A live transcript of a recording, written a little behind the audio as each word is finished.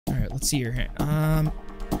let's see here.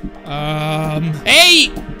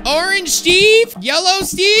 Hey, Orange Steve, Yellow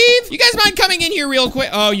Steve, you guys mind coming in here real quick?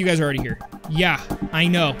 Oh, you guys are already here. Yeah, I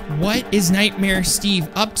know. What is Nightmare Steve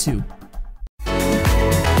up to?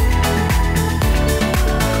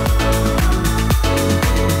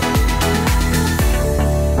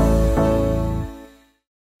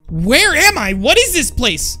 Where am I? What is this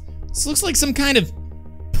place? This looks like some kind of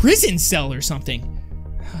prison cell or something.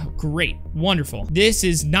 Oh, great. Wonderful. This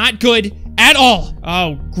is not good at all.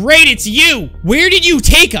 Oh, great. It's you. Where did you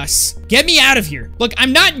take us? Get me out of here. Look,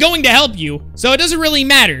 I'm not going to help you, so it doesn't really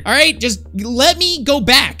matter. All right, just let me go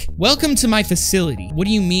back. Welcome to my facility. What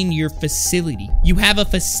do you mean your facility? You have a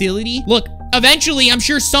facility? Look, eventually, I'm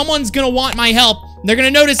sure someone's gonna want my help. They're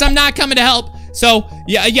gonna notice I'm not coming to help. So,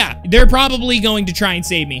 yeah, they're probably going to try and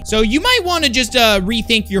save me. So you might want to just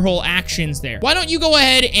rethink your whole actions there. Why don't you go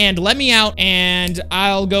ahead and let me out, and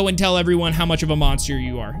I'll go and tell everyone how much of a monster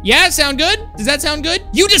you are. Yeah, sound good? Does that sound good?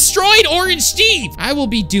 You destroyed Orange Steve! I will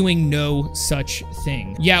be doing no such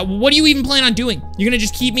thing. Yeah, what do you even plan on doing? You're gonna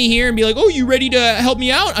just keep me here and be like, oh, you ready to help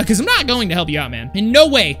me out? Because I'm not going to help you out, man. In no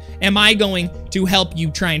way am I going to help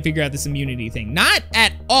you try and figure out this immunity thing. Not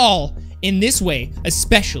at all. In this way,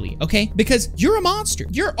 especially, okay? Because you're a monster.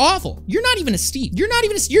 You're awful. You're not even a Steve.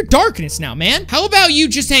 You're darkness now, man. How about you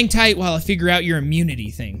just hang tight while I figure out your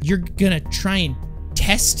immunity thing? You're gonna try and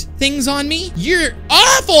test things on me? You're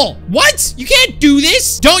awful! What? You can't do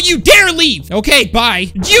this! Don't you dare leave! Okay,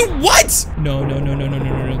 bye. You what? No.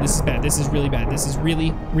 This is bad. This is really bad. This is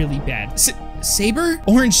really, really bad. Sabre?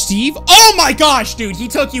 Orange Steve? Oh my gosh, dude, he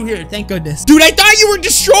took you here. Thank goodness. Dude, I thought you were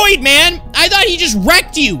destroyed, man. I thought he just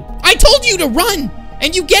wrecked you. I told you to run,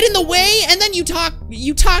 and you get in the way, and then you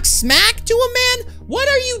talk smack to a man? What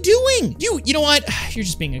are you doing? You know what? You're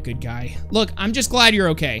just being a good guy. Look, I'm just glad you're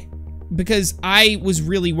okay, because I was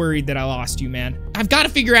really worried that I lost you, man. I've got to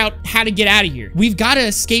figure out how to get out of here. We've got to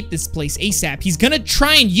escape this place ASAP. He's gonna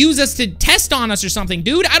try and use us to test on us or something,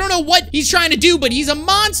 dude. I don't know what he's trying to do, but he's a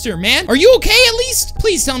monster, man. Are you okay at least?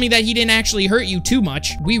 Please tell me that he didn't actually hurt you too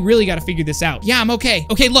much. We really got to figure this out. Yeah, I'm okay.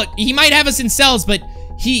 Okay, look, he might have us in cells, but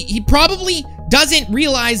he probably doesn't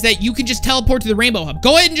realize that you can just teleport to the Rainbow Hub.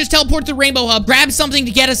 Go ahead and just teleport to the Rainbow Hub. Grab something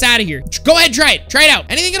to get us out of here. Go ahead, try it. Try it out.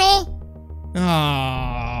 Anything at all?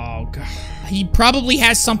 Oh, God. He probably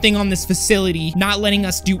has something on this facility not letting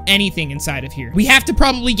us do anything inside of here. We have to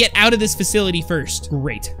probably get out of this facility first.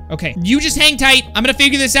 Great. Okay, you just hang tight. I'm gonna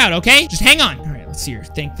figure this out, okay? Just hang on. All right, let's see here.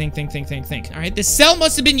 Think. All right, this cell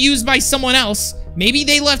must have been used by someone else. Maybe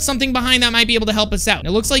they left something behind that might be able to help us out.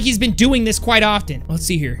 It looks like he's been doing this quite often. Let's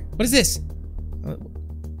see here. What is this?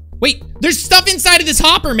 Wait, there's stuff inside of this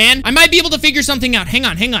hopper, man. I might be able to figure something out. Hang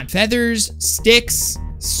on. Feathers, sticks,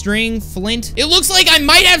 string, flint. It looks like I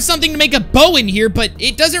might have something to make a bow in here, but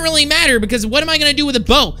it doesn't really matter because what am I gonna do with a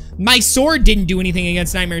bow? My sword didn't do anything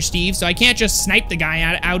against Nightmare Steve, so I can't just snipe the guy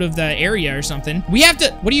out of the area or something. We have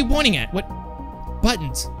to, what are you pointing at? What?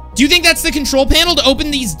 Buttons. Do you think that's the control panel to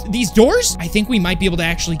open these doors? I think we might be able to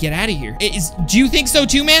actually get out of here. Do you think so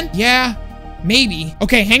too, man? Yeah. Maybe.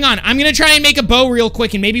 Okay, hang on. I'm gonna try and make a bow real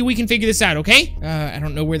quick and maybe we can figure this out, okay? I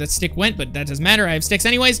don't know where that stick went, but that doesn't matter. I have sticks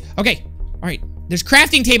anyways. Okay, all right. There's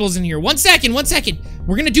crafting tables in here. One second.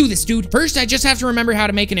 We're gonna do this, dude. First, I just have to remember how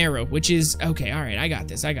to make an arrow, which is, okay, all right, I got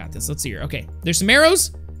this. Let's see here. Okay, there's some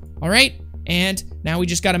arrows. All right, and now we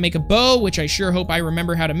just gotta make a bow, which I sure hope I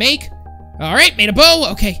remember how to make. All right, made a bow,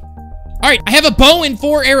 okay. All right, I have a bow and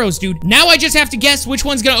 4 arrows, dude. Now I just have to guess which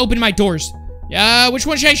one's gonna open my doors. Which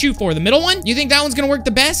one should I shoot for? The middle one? You think that one's gonna work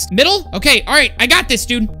the best? Middle? Okay, all right, I got this,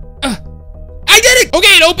 dude. I did it!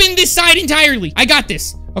 Okay, it opened this side entirely. I got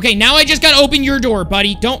this. Okay, now I just gotta open your door,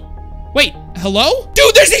 buddy. Don't, wait, hello?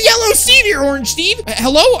 Dude, there's a yellow Steve here, Orange Steve.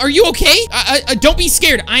 Hello, are you okay? Don't be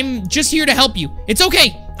scared. I'm just here to help you. It's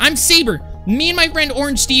okay, I'm Sabre. Me and my friend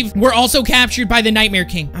Orange Steve were also captured by the Nightmare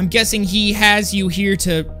King. I'm guessing he has you here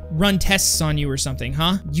to run tests on you or something,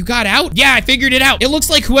 huh? You got out? Yeah, I figured it out. It looks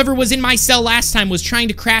like whoever was in my cell last time was trying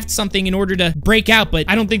to craft something in order to break out, but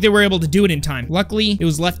I don't think they were able to do it in time. Luckily, it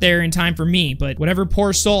was left there in time for me, but whatever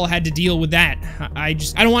poor soul had to deal with that, I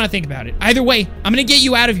don't want to think about it. Either way, I'm gonna get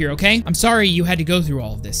you out of here, okay? I'm sorry you had to go through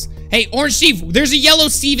all of this. Hey, Orange Steve, there's a yellow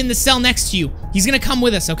Steve in the cell next to you. He's gonna come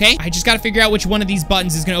with us, okay? I just gotta figure out which one of these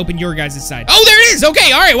buttons is gonna open your guys' side. Oh, there it is!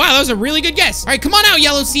 Okay, all right, wow, that was a really good guess. All right, come on out,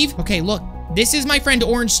 yellow Steve. Okay, look, this is my friend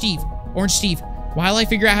Orange Steve. Orange Steve, while I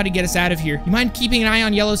figure out how to get us out of here, you mind keeping an eye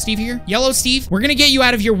on Yellow Steve here? Yellow Steve, we're gonna get you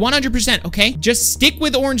out of here 100%, okay? Just stick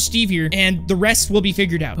with Orange Steve here, and the rest will be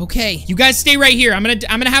figured out. Okay, you guys stay right here. I'm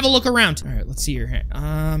gonna have a look around. All right, let's see here.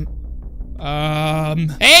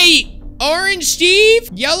 Hey, Orange Steve,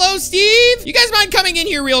 Yellow Steve, you guys mind coming in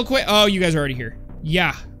here real quick? Oh, you guys are already here.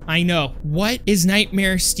 Yeah, I know. What is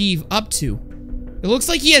Nightmare Steve up to? It looks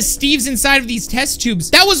like he has Steves inside of these test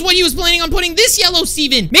tubes. That was what he was planning on putting this yellow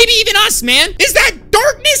Steve in. Maybe even us, man. Is that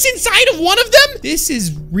darkness inside of one of them? This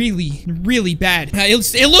is really, really bad.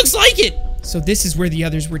 It looks like it. So this is where the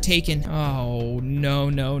others were taken. Oh, no,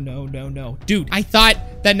 no, no, no, no. Dude, I thought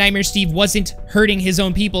that Nightmare Steve wasn't hurting his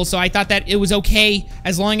own people, so I thought that it was okay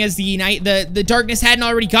as long as the darkness hadn't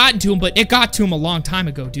already gotten to him, but it got to him a long time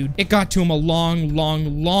ago, dude. It got to him a long,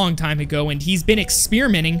 long, long time ago, and he's been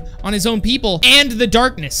experimenting on his own people and the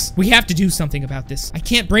darkness. We have to do something about this. I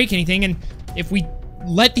can't break anything, and if we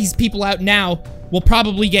let these people out now, we'll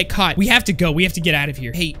probably get caught. We have to go. We have to get out of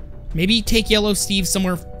here. Hey, maybe take Yellow Steve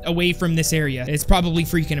somewhere away from this area. It's probably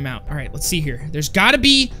freaking him out. All right, let's see here. There's got to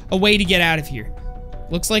be a way to get out of here.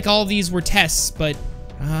 Looks like all of these were tests, but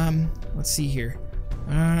let's see here.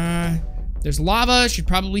 There's lava. Should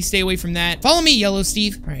probably stay away from that. Follow me, Yellow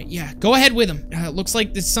Steve. All right, yeah, go ahead with him. Looks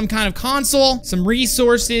like there's some kind of console, some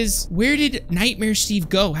resources. Where did Nightmare Steve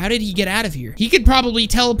go? How did he get out of here? He could probably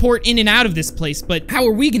teleport in and out of this place, but how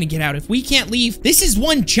are we gonna get out if we can't leave? This is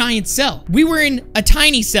one giant cell. We were in a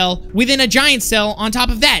tiny cell within a giant cell on top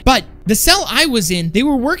of that, but the cell I was in, they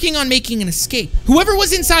were working on making an escape. Whoever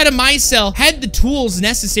was inside of my cell had the tools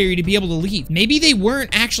necessary to be able to leave. Maybe they weren't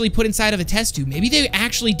actually put inside of a test tube. Maybe they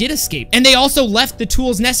actually did escape. And they also left the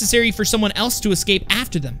tools necessary for someone else to escape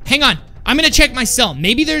after them. Hang on. I'm gonna check my cell.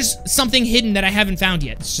 Maybe there's something hidden that I haven't found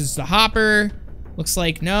yet. It's just a hopper. Looks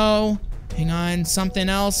like no. Hang on, something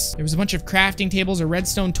else. There was a bunch of crafting tables, a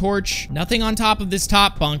redstone torch. Nothing on top of this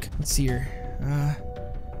top bunk. Let's see here.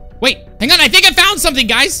 Wait, hang on. I think I found something,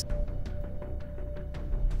 guys.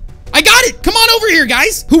 I got it! Come on over here,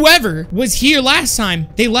 guys! Whoever was here last time,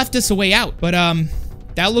 they left us a way out. But,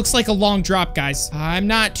 that looks like a long drop, guys. I'm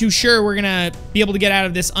not too sure we're gonna be able to get out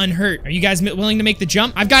of this unhurt. Are you guys willing to make the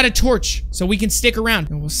jump? I've got a torch, so we can stick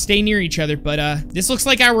around. And we'll stay near each other, but, this looks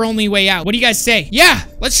like our only way out. What do you guys say? Yeah,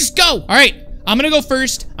 let's just go! All right, I'm gonna go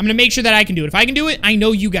first. I'm gonna make sure that I can do it. If I can do it, I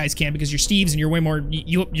know you guys can because you're Steves and you're way more,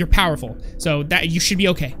 you're powerful. So that, you should be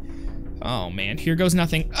okay. Oh, man, here goes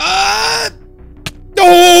nothing. Oh!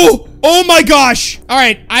 Oh my gosh! All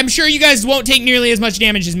right, I'm sure you guys won't take nearly as much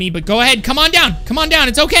damage as me, but go ahead. Come on down. Come on down.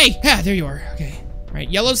 It's okay. Yeah, there you are. Okay. All right,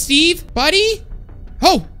 Yellow Steve, buddy.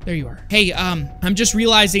 Oh, there you are. Hey, I'm just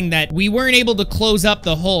realizing that we weren't able to close up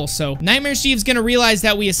the hole, so Nightmare Steve's gonna realize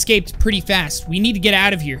that we escaped pretty fast. We need to get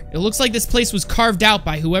out of here. It looks like this place was carved out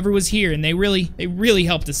by whoever was here, and they really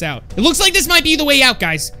helped us out. It looks like this might be the way out,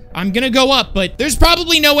 guys. I'm gonna go up, but there's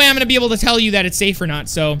probably no way I'm gonna be able to tell you that it's safe or not,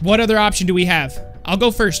 so what other option do we have? I'll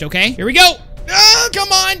go first, okay? Here we go. Oh,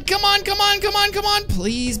 come on, come on, come on, come on, come on.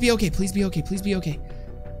 Please be okay, please be okay, please be okay.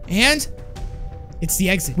 And it's the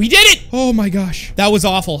exit. We did it! Oh my gosh. That was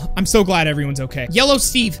awful. I'm so glad everyone's okay. Yellow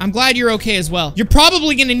Steve, I'm glad you're okay as well. You're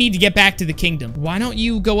probably gonna need to get back to the kingdom. Why don't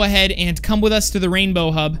you go ahead and come with us to the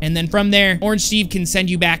Rainbow Hub, and then from there, Orange Steve can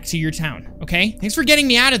send you back to your town, okay? Thanks for getting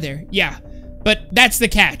me out of there. Yeah. But that's the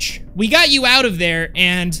catch. We got you out of there,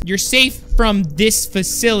 and you're safe from this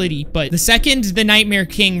facility, but the second the Nightmare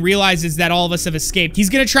King realizes that all of us have escaped,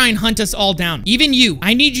 he's gonna try and hunt us all down. Even you.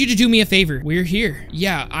 I need you to do me a favor. We're here.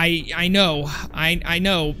 Yeah, I know. I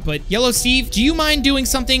know, but Yellow Steve, do you mind doing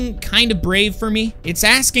something kind of brave for me? It's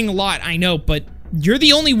asking a lot, I know, but you're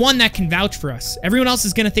the only one that can vouch for us. Everyone else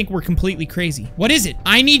is gonna think we're completely crazy. What is it?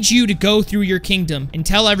 I need you to go through your kingdom and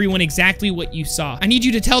tell everyone exactly what you saw. I need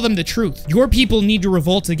you to tell them the truth. Your people need to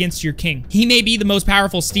revolt against your king. He may be the most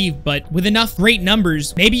powerful Steve, but with enough great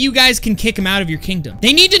numbers, maybe you guys can kick him out of your kingdom.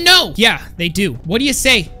 They need to know. Yeah, they do. What do you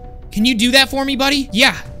say? Can you do that for me, buddy?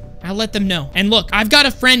 Yeah, I'll let them know. And look, I've got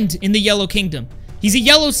a friend in the Yellow Kingdom. He's a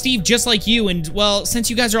Yellow Steve just like you, and, well, since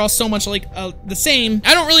you guys are all so much like, the same,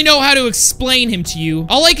 I don't really know how to explain him to you.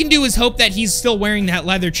 All I can do is hope that he's still wearing that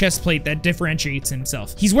leather chest plate that differentiates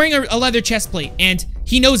himself. He's wearing a leather chest plate, and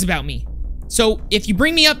he knows about me. So, if you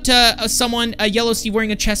bring me up to a Yellow Steve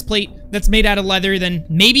wearing a chest plate that's made out of leather, then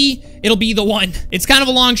maybe it'll be the one. It's kind of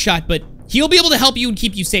a long shot, but he'll be able to help you and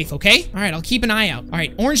keep you safe, okay? All right, I'll keep an eye out. All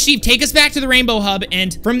right, Orange Steve, take us back to the Rainbow Hub,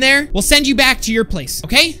 and from there, we'll send you back to your place,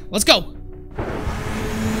 okay? Let's go.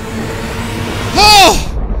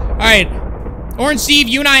 Oh! All right. Orange Steve,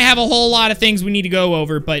 you and I have a whole lot of things we need to go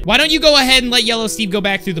over, but why don't you go ahead and let Yellow Steve go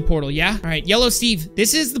back through the portal, yeah? All right, Yellow Steve,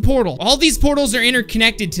 this is the portal. All these portals are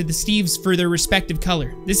interconnected to the Steves for their respective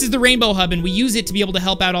color. This is the Rainbow Hub, and we use it to be able to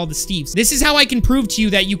help out all the Steves. This is how I can prove to you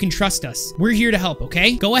that you can trust us. We're here to help,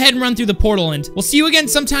 okay? Go ahead and run through the portal, and we'll see you again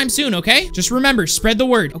sometime soon, okay? Just remember, spread the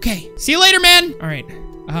word. Okay, see you later, man. All right.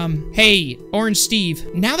 Hey, Orange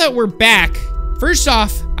Steve, now that we're back First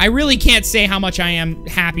off, I really can't say how much I am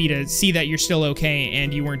happy to see that you're still okay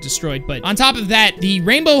and you weren't destroyed. But on top of that, the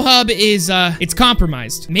Rainbow Hub is, it's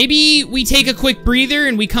compromised. Maybe we take a quick breather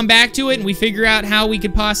and we come back to it and we figure out how we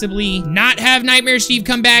could possibly not have Nightmare Steve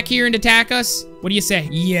come back here and attack us. What do you say?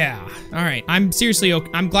 Yeah. All right. I'm seriously okay.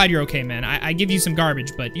 I'm glad you're okay, man. I give you some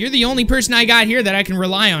garbage, but you're the only person I got here that I can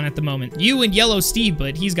rely on at the moment. You and Yellow Steve,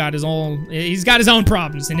 but he's got his own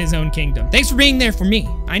problems in his own kingdom. Thanks for being there for me.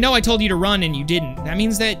 I know I told you to run and you didn't. That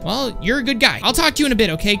means that, well, you're a good guy. I'll talk to you in a bit,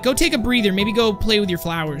 okay? Go take a breather. Maybe go play with your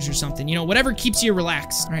flowers or something. You know, whatever keeps you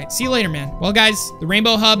relaxed. All right. See you later, man. Well, guys, the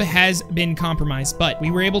Rainbow Hub has been compromised, but we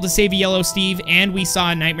were able to save a Yellow Steve and we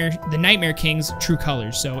saw the Nightmare King's true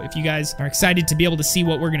colors. So if you guys are excited to be able to see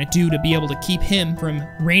what we're gonna do to be able to keep him from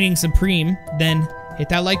reigning supreme, then hit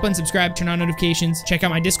that like button, subscribe, turn on notifications, check out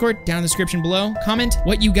my Discord down in the description below, comment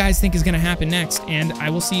what you guys think is gonna happen next, and I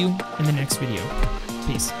will see you in the next video.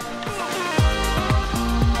 Peace.